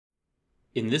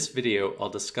In this video, I'll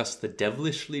discuss the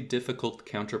devilishly difficult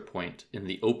counterpoint in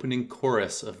the opening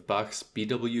chorus of Bach's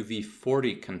BWV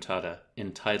 40 cantata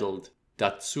entitled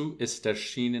Darzu ist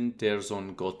erschienen der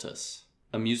Sohn Gottes,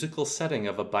 a musical setting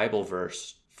of a Bible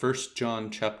verse, 1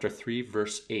 John chapter 3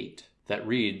 verse 8, that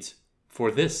reads,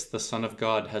 "For this the Son of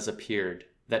God has appeared,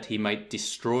 that he might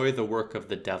destroy the work of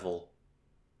the devil."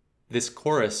 This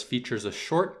chorus features a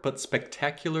short but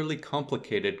spectacularly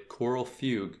complicated choral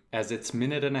fugue as its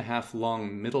minute-and-a-half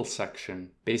long middle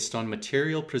section based on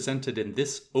material presented in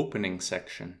this opening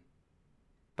section.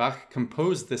 Bach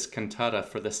composed this cantata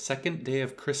for the second day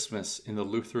of Christmas in the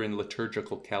Lutheran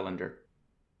liturgical calendar.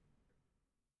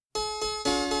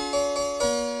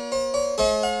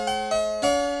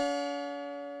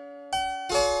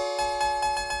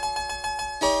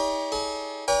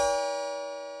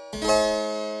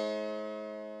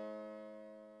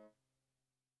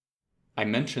 I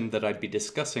mentioned that I'd be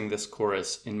discussing this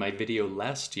chorus in my video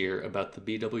last year about the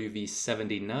BWV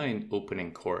 79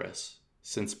 opening chorus,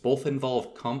 since both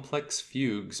involve complex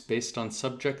fugues based on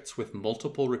subjects with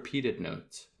multiple repeated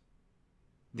notes.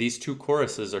 These two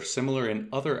choruses are similar in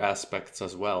other aspects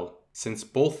as well, since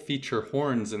both feature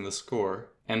horns in the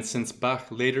score, and since Bach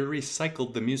later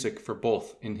recycled the music for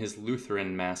both in his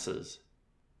Lutheran masses.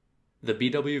 The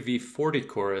BWV 40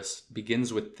 chorus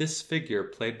begins with this figure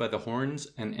played by the horns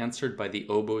and answered by the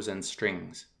oboes and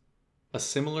strings. A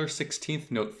similar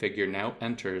 16th note figure now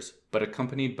enters, but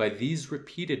accompanied by these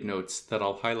repeated notes that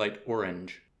I'll highlight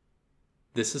orange.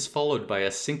 This is followed by a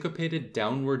syncopated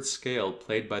downward scale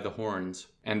played by the horns,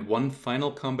 and one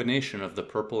final combination of the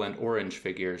purple and orange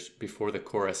figures before the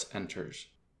chorus enters.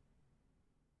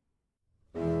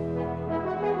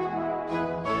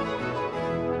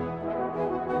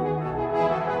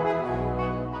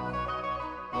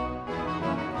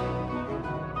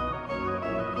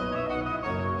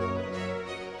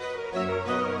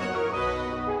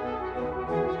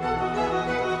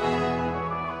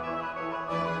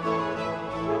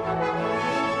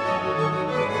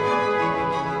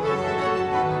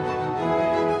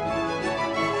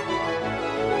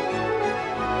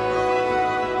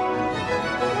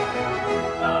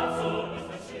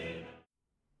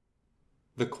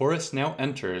 The chorus now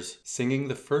enters, singing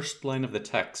the first line of the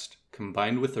text,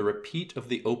 combined with a repeat of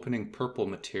the opening purple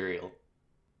material.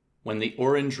 When the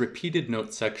orange repeated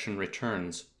note section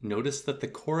returns, notice that the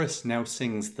chorus now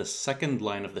sings the second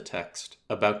line of the text,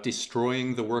 about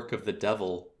destroying the work of the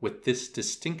devil, with this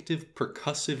distinctive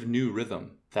percussive new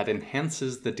rhythm that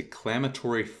enhances the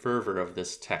declamatory fervor of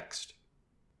this text.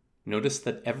 Notice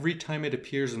that every time it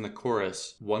appears in the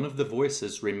chorus, one of the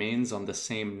voices remains on the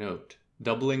same note,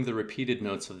 doubling the repeated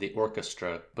notes of the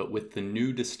orchestra, but with the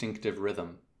new distinctive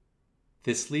rhythm.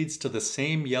 This leads to the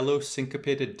same yellow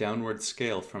syncopated downward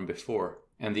scale from before,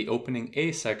 and the opening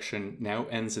A section now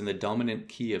ends in the dominant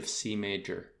key of C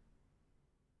major.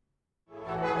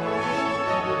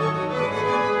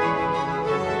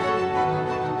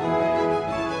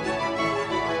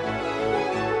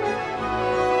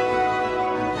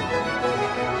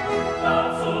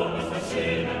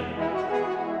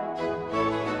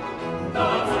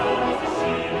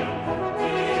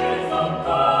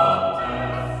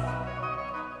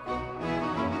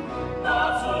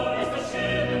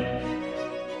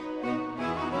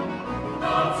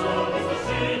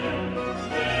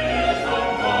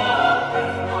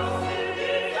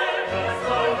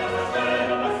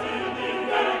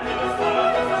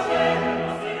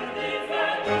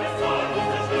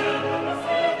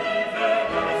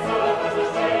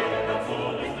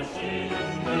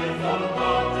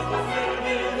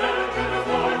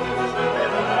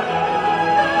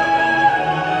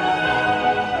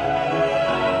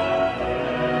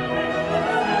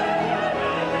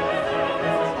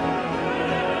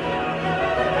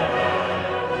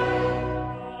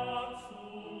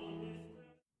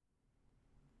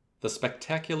 The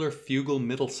spectacular fugal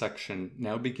middle section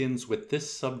now begins with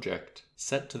this subject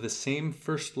set to the same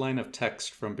first line of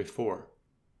text from before.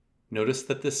 Notice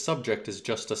that this subject is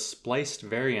just a spliced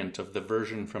variant of the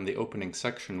version from the opening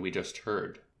section we just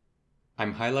heard.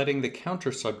 I'm highlighting the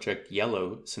counter subject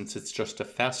yellow since it's just a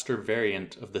faster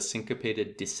variant of the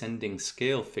syncopated descending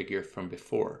scale figure from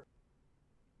before.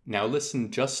 Now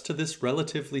listen just to this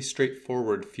relatively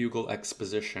straightforward fugal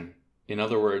exposition. In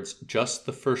other words, just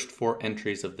the first 4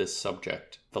 entries of this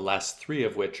subject, the last 3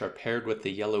 of which are paired with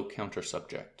the yellow counter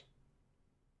subject.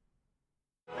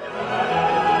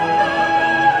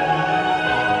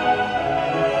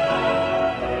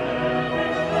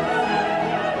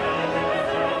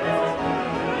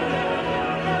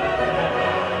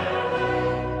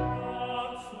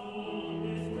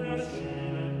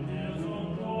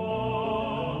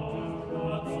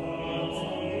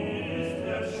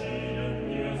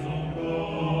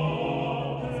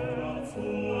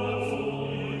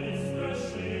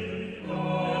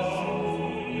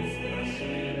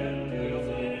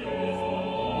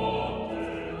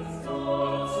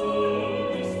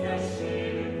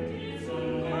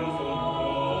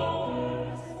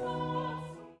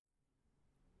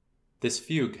 This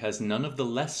fugue has none of the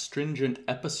less stringent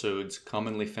episodes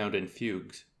commonly found in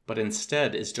fugues, but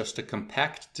instead is just a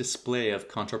compact display of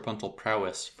contrapuntal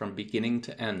prowess from beginning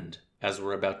to end, as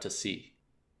we're about to see.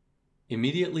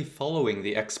 Immediately following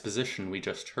the exposition we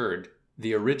just heard,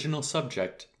 the original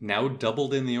subject, now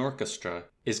doubled in the orchestra,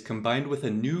 is combined with a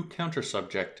new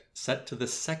countersubject set to the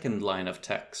second line of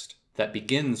text, that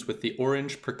begins with the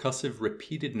orange percussive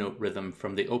repeated note rhythm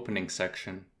from the opening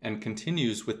section and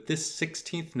continues with this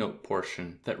 16th note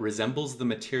portion that resembles the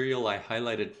material I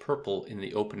highlighted purple in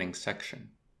the opening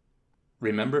section.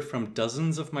 Remember from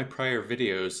dozens of my prior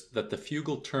videos that the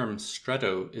fugal term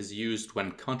stretto is used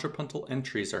when contrapuntal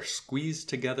entries are squeezed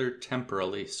together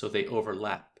temporally so they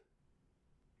overlap.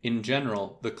 In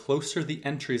general, the closer the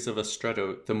entries of a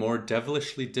stretto, the more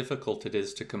devilishly difficult it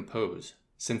is to compose,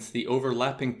 since the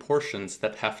overlapping portions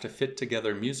that have to fit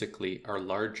together musically are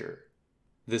larger.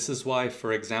 This is why,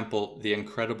 for example, the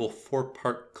incredible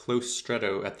 4-part close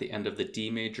stretto at the end of the D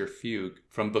major fugue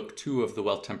from Book 2 of the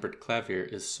Well-Tempered Clavier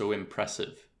is so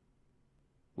impressive.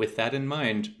 With that in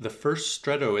mind, the first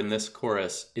stretto in this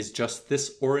chorus is just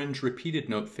this orange repeated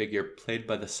note figure played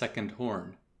by the second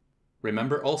horn.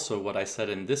 Remember also what I said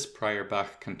in this prior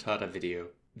Bach cantata video,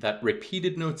 that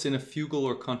repeated notes in a fugal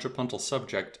or contrapuntal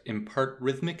subject impart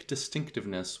rhythmic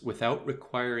distinctiveness without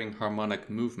requiring harmonic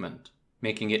movement,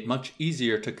 making it much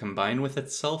easier to combine with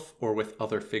itself or with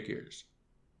other figures.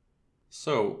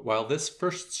 So, while this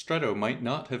first stretto might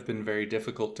not have been very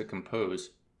difficult to compose,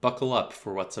 buckle up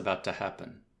for what's about to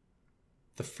happen.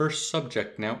 The first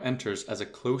subject now enters as a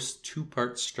close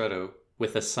 2-part stretto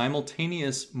with a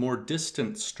simultaneous, more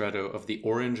distant stretto of the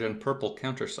orange and purple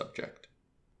countersubject.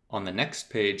 On the next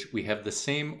page, we have the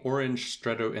same orange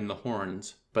stretto in the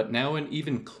horns, but now an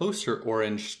even closer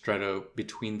orange stretto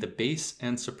between the bass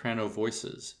and soprano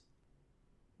voices.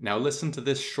 Now listen to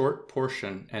this short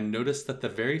portion and notice that the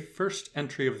very first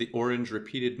entry of the orange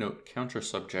repeated note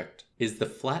countersubject is the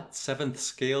flat 7th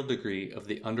scale degree of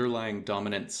the underlying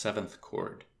dominant 7th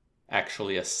chord,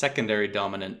 actually a secondary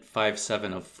dominant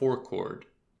 5/7 of 4 chord.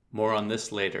 More on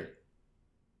this later.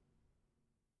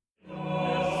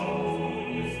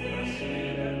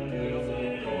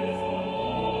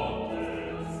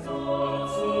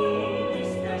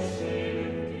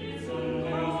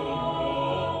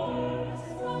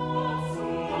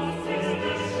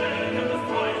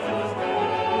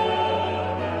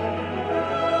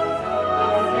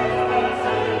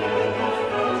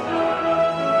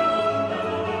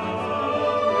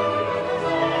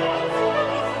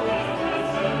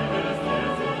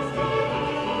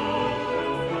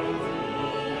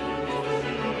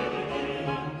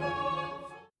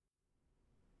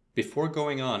 Before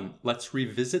going on, let's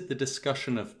revisit the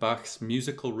discussion of Bach's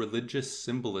musical religious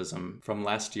symbolism from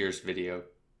last year's video.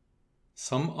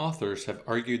 Some authors have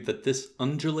argued that this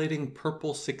undulating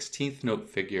purple 16th note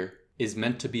figure is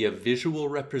meant to be a visual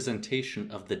representation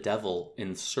of the devil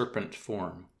in serpent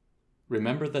form.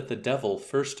 Remember that the devil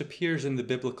first appears in the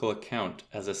biblical account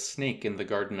as a snake in the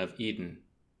Garden of Eden.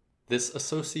 This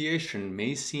association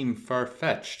may seem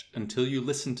far-fetched until you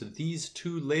listen to these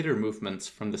two later movements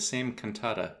from the same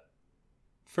cantata.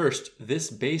 First, this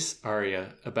bass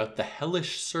aria about the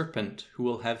hellish serpent who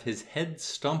will have his head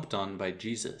stomped on by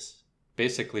Jesus.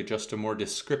 Basically just a more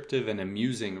descriptive and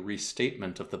amusing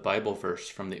restatement of the Bible verse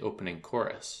from the opening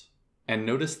chorus. And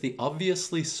notice the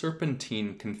obviously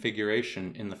serpentine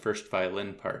configuration in the first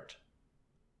violin part.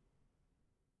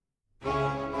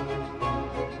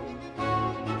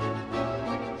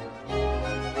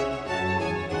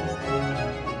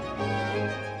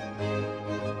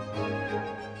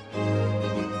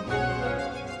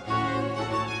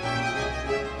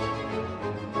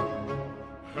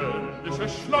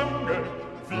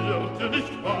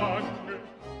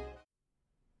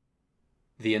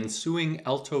 The ensuing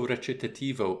alto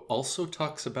recitativo also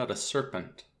talks about a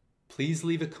serpent. Please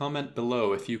leave a comment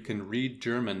below if you can read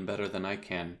German better than I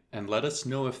can, and let us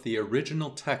know if the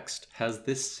original text has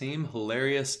this same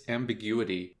hilarious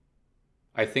ambiguity.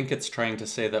 I think it's trying to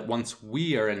say that once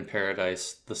we are in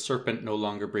paradise, the serpent no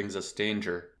longer brings us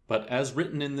danger. But as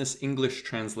written in this English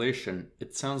translation,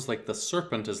 it sounds like the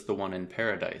serpent is the one in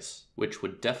paradise, which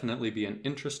would definitely be an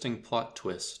interesting plot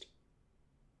twist.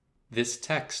 This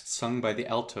text, sung by the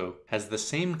alto, has the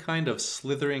same kind of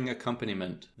slithering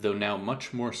accompaniment, though now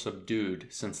much more subdued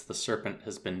since the serpent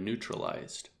has been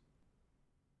neutralized.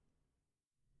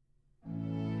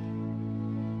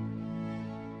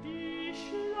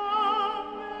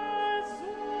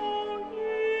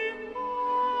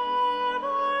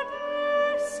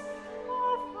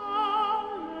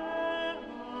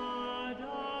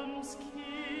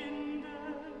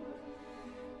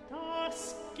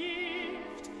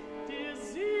 Gift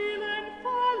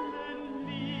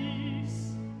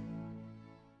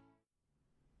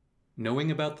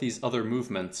Knowing about these other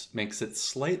movements makes it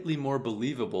slightly more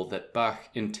believable that Bach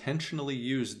intentionally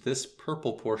used this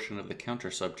purple portion of the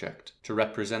countersubject to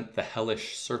represent the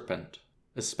hellish serpent,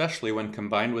 especially when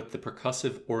combined with the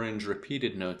percussive orange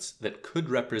repeated notes that could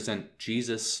represent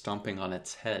Jesus stomping on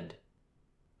its head.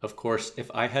 Of course,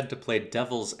 if I had to play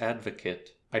devil's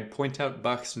advocate, I'd point out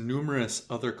Bach's numerous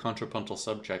other contrapuntal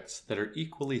subjects that are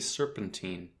equally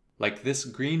serpentine, like this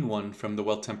green one from the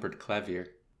Well-Tempered Clavier.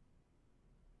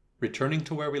 Returning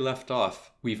to where we left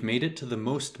off, we've made it to the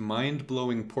most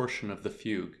mind-blowing portion of the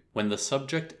fugue, when the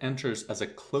subject enters as a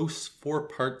close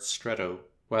 4-part stretto,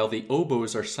 while the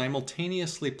oboes are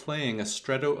simultaneously playing a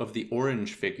stretto of the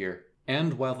orange figure,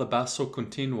 and while the basso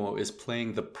continuo is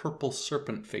playing the purple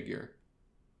serpent figure.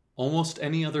 Almost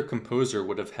any other composer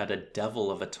would have had a devil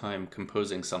of a time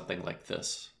composing something like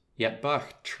this. Yet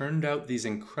Bach churned out these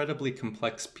incredibly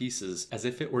complex pieces as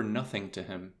if it were nothing to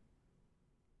him.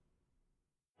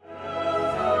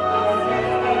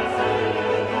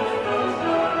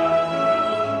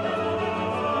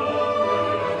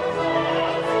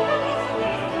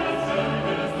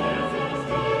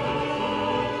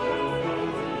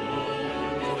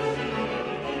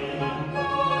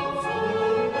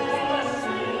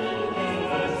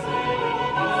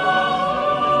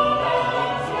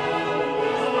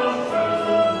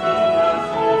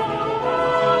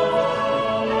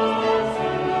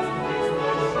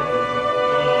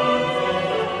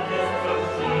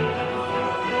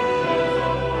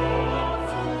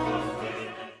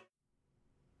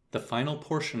 The final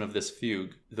portion of this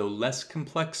fugue, though less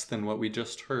complex than what we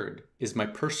just heard, is my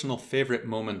personal favorite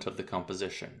moment of the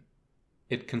composition.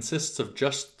 It consists of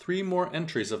just 3 more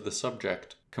entries of the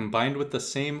subject, combined with the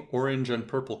same orange and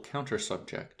purple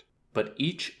countersubject, but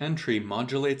each entry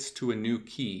modulates to a new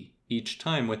key, each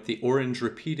time with the orange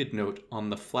repeated note on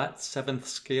the flat 7th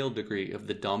scale degree of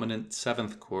the dominant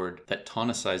 7th chord that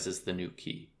tonicizes the new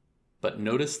key. But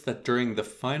notice that during the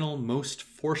final, most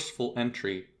forceful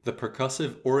entry, the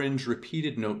percussive orange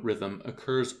repeated note rhythm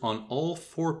occurs on all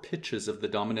 4 pitches of the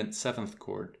dominant 7th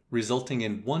chord, resulting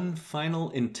in one final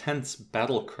intense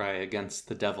battle cry against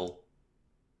the devil.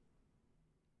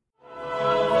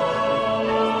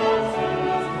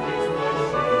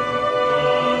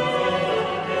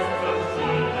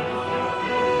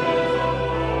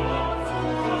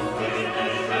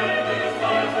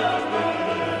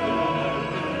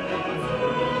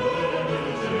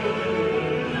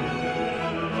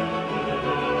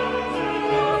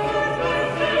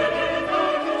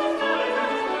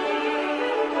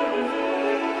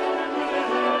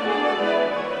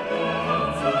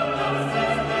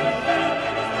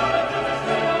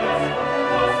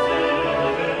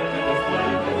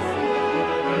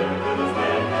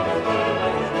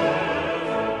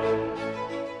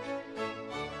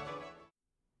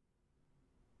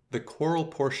 The choral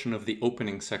portion of the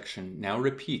opening section now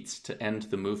repeats to end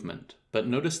the movement, but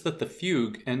notice that the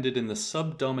fugue ended in the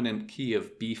subdominant key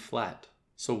of B flat.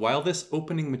 So while this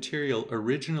opening material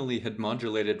originally had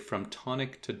modulated from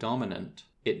tonic to dominant,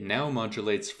 it now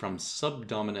modulates from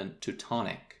subdominant to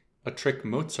tonic, a trick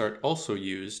Mozart also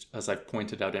used, as I've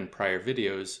pointed out in prior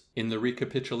videos, in the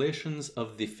recapitulations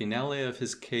of the finale of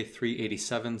his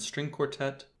K387 string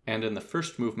quartet and in the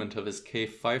first movement of his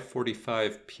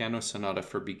K545 piano sonata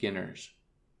for beginners.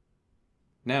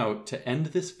 Now, to end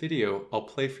this video, I'll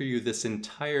play for you this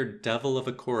entire devil of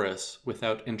a chorus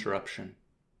without interruption.